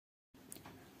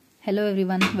Hello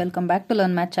everyone, welcome back to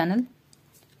Learn Math channel.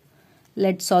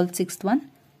 Let's solve sixth one.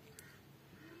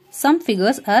 Some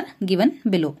figures are given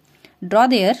below. Draw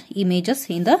their images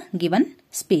in the given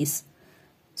space.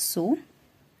 So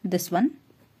this one.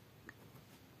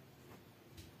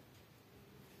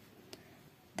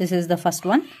 This is the first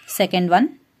one, second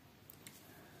one.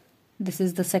 This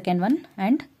is the second one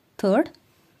and third.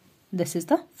 This is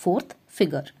the fourth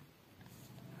figure.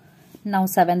 Now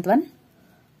seventh one.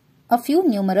 A few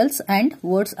numerals and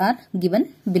words are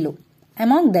given below.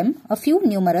 Among them, a few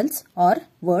numerals or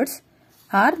words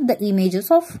are the images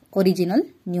of original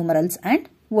numerals and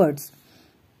words.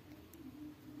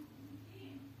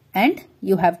 And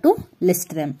you have to list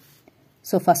them.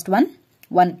 So first one,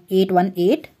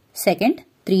 1818, second,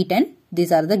 310.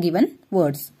 These are the given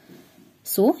words.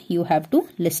 So you have to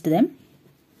list them.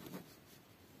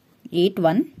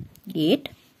 818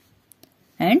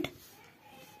 and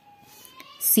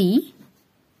C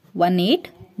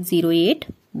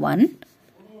 18081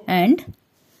 and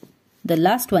the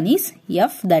last one is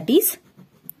F, that is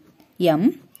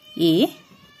M A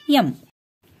M.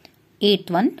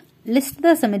 8th, list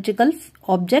the symmetrical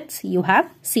objects you have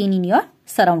seen in your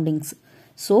surroundings.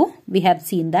 So we have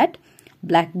seen that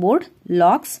blackboard,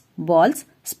 locks, balls,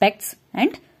 specs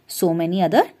and so many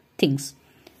other things.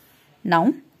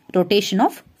 Now rotation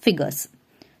of figures.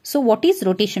 So what is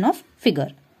rotation of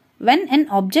figure? When an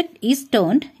object is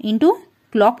turned into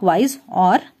clockwise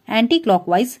or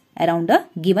anti-clockwise around a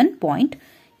given point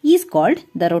is called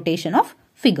the rotation of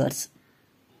figures.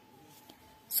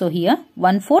 So here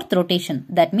 1/4 rotation,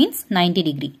 that means 90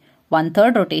 degree.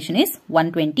 1/3 rotation is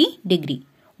 120 degree.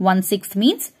 1/6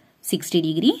 means 60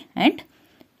 degree and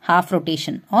half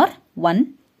rotation or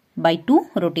 1/2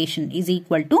 rotation is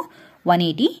equal to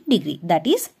 180 degree. That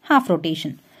is half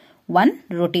rotation. 1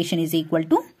 rotation is equal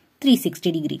to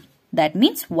 360 degree. That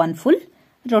means 1 full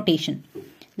rotation.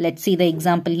 Let's see the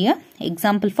example here.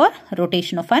 Example for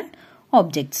rotation of an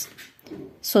object.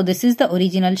 So this is the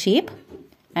original shape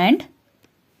and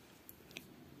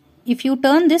if you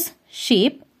turn this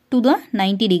shape to the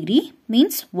 90 degree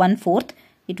means 1/4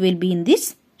 it will be in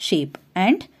this shape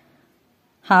and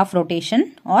half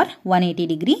rotation or 180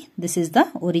 degree. This is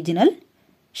the original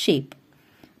shape.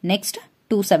 Next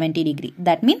 270 degree,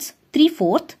 that means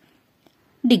 3/4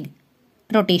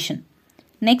 rotation.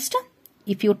 Next,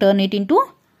 if you turn it into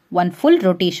 1 full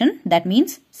rotation, that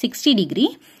means 60 degree,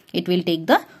 it will take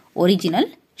the original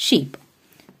shape.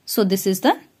 So this is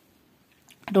the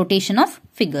rotation of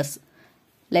figures.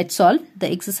 Let's solve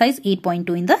the exercise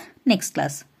 8.2 in the next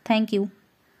class. Thank you.